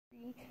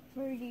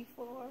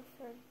34,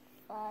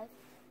 35,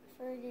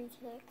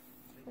 36,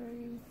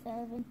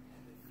 37,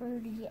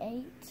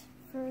 38,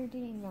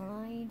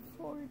 39,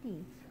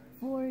 40,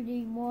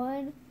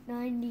 41,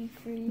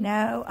 93.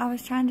 No, I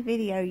was trying to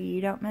video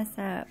you. Don't mess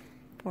up.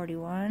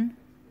 41.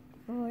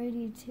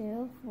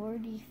 42,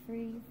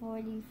 43,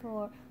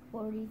 44,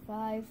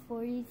 45,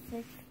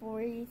 46,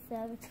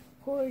 47,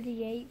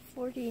 48,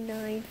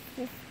 49,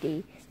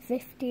 50,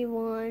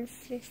 51,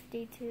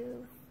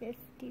 52,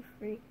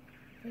 53,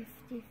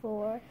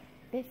 54,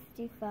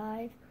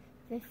 55,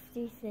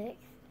 56,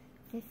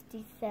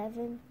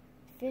 57,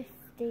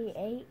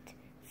 58,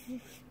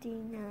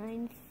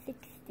 59,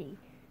 60,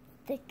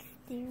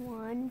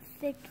 61,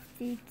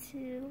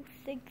 62,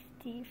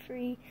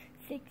 63,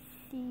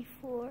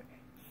 64,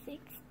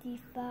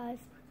 65,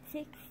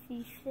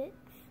 66,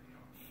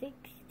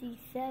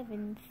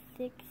 67,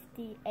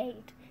 68,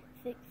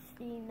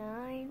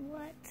 69,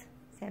 what?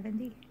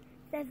 70.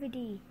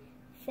 70,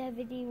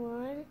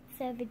 71,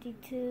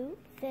 72,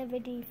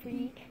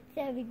 73,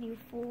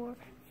 74,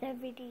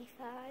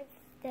 75,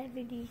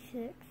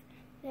 76,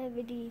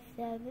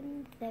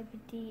 77,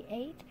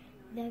 78,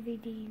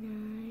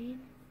 79,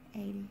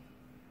 80.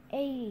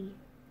 80,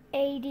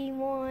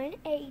 81,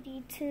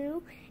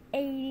 82,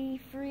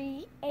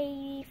 83,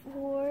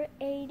 84,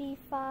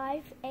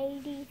 85,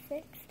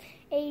 86,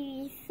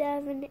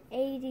 87,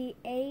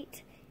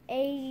 88,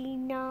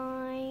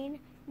 89,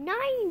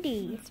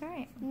 90. That's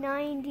right.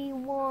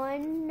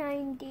 91,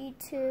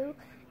 92,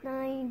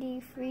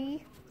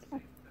 93,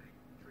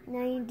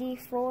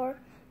 94,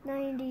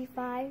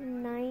 95,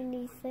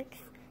 96,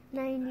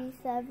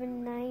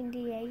 97,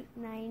 98,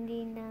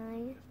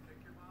 99,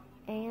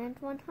 and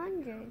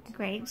 100.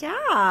 Great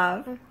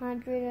job.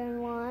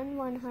 101,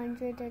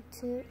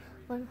 102,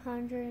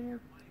 100,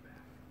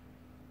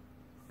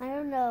 I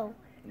don't know.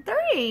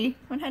 3.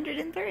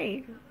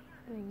 103.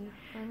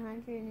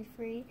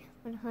 103,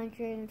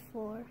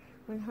 104,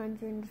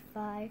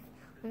 105,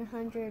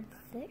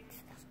 106,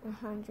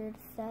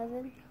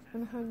 107,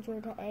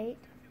 108,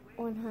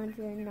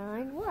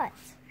 109, what?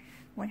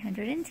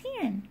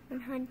 110.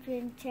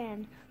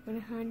 110,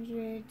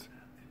 100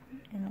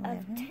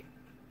 And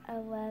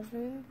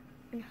 11.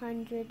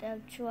 100 of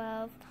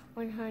 12,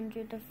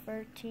 100 of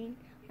 13,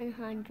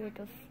 100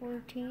 of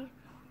 14,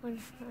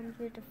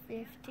 100 of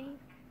 15,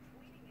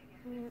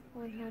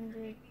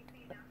 100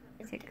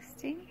 of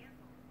 60.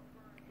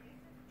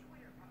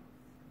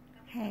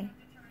 Hey,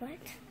 what?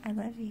 I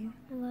love you.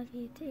 I love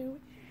you too.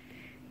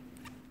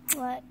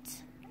 What?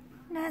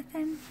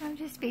 Nothing. I'm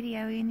just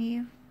videoing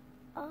you.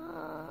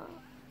 Uh,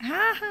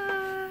 Ha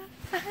ha.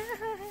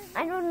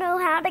 I don't know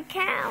how to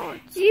count.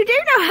 You do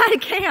know how to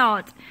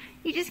count.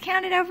 You just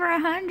counted over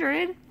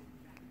 100.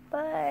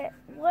 But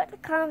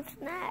what comes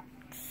next?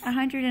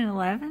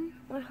 111.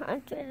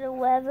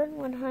 111,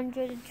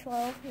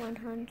 112,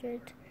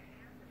 114,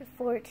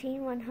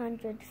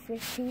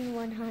 115,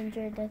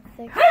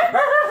 116.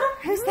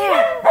 Who's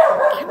that?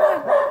 Come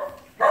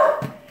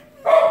on.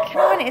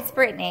 Come on, it's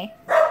Brittany.